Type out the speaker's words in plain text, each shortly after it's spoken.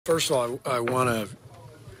First of all, I want to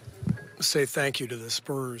say thank you to the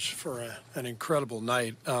Spurs for an incredible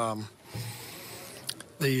night.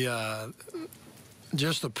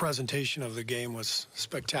 Just the presentation of the game was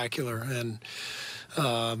spectacular, and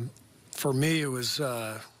for me, it was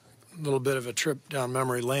a little bit of a trip down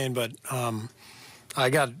memory lane. But I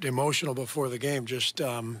got emotional before the game. Just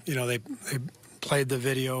they played the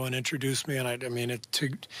video and introduced me, and I mean, to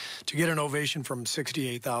get an ovation from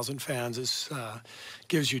 68,000 fans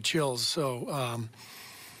gives you chills. So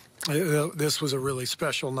this was a really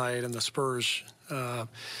special night, and the Spurs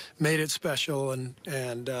made it special.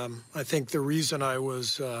 And I think the reason I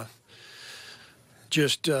was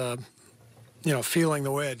just feeling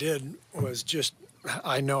the way I did was just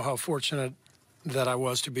I know how fortunate that I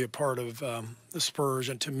was to be a part of the Spurs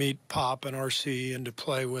and to meet Pop and RC and to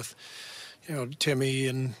play with Timmy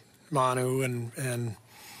and Manu and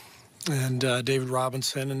David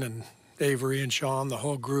Robinson and Avery and Sean, the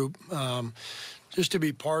whole group. Just to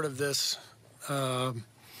be part of this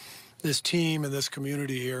this team and this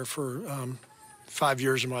community here for 5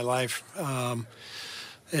 years of my life,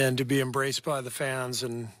 and to be embraced by the fans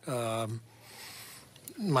and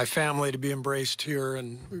my family to be embraced here,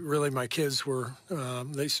 and really my kids were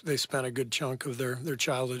they spent a good chunk of their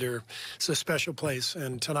childhood here. It's a special place,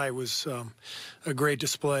 and tonight was a great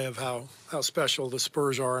display of how special the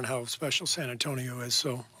Spurs are and how special San Antonio is.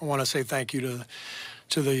 So I want to say thank you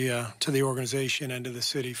to the organization and to the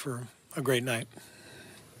city for a great night.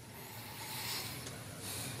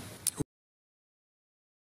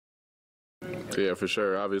 Yeah, for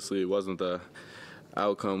sure. Obviously, it wasn't the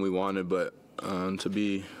outcome we wanted, but to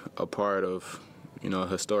be a part of, a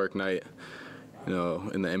historic night, in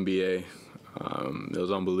the NBA, it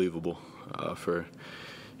was unbelievable for,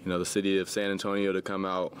 the city of San Antonio to come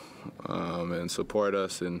out and support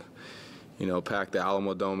us and, pack the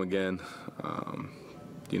Alamodome again.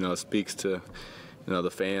 It speaks to,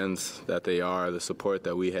 the fans that they are, the support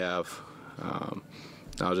that we have.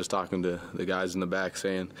 I was just talking to the guys in the back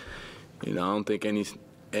saying, I don't think any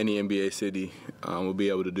NBA city will be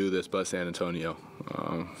able to do this but San Antonio.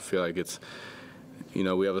 I feel like it's,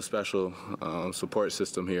 we have a special support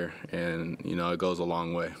system here, and, it goes a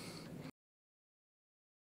long way.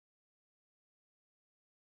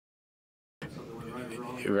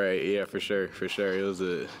 Right, yeah, for sure. It was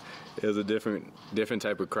a different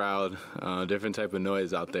type of crowd, different type of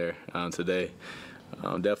noise out there today.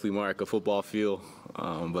 Definitely more like a football feel,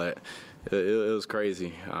 but it was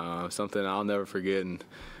crazy. Something I'll never forget, and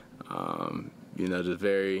just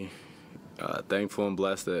very thankful and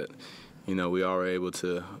blessed that we all were able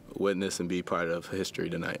to witness and be part of history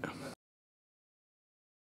tonight.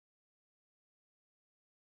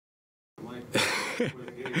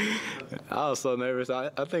 I was so nervous. I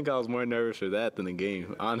think I was more nervous for that than the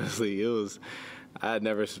game. Honestly, I had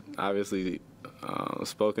never obviously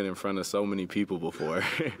spoken in front of so many people before.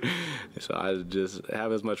 So I just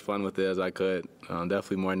have as much fun with it as I could.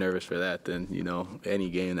 Definitely more nervous for that than, any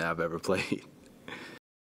game that I've ever played.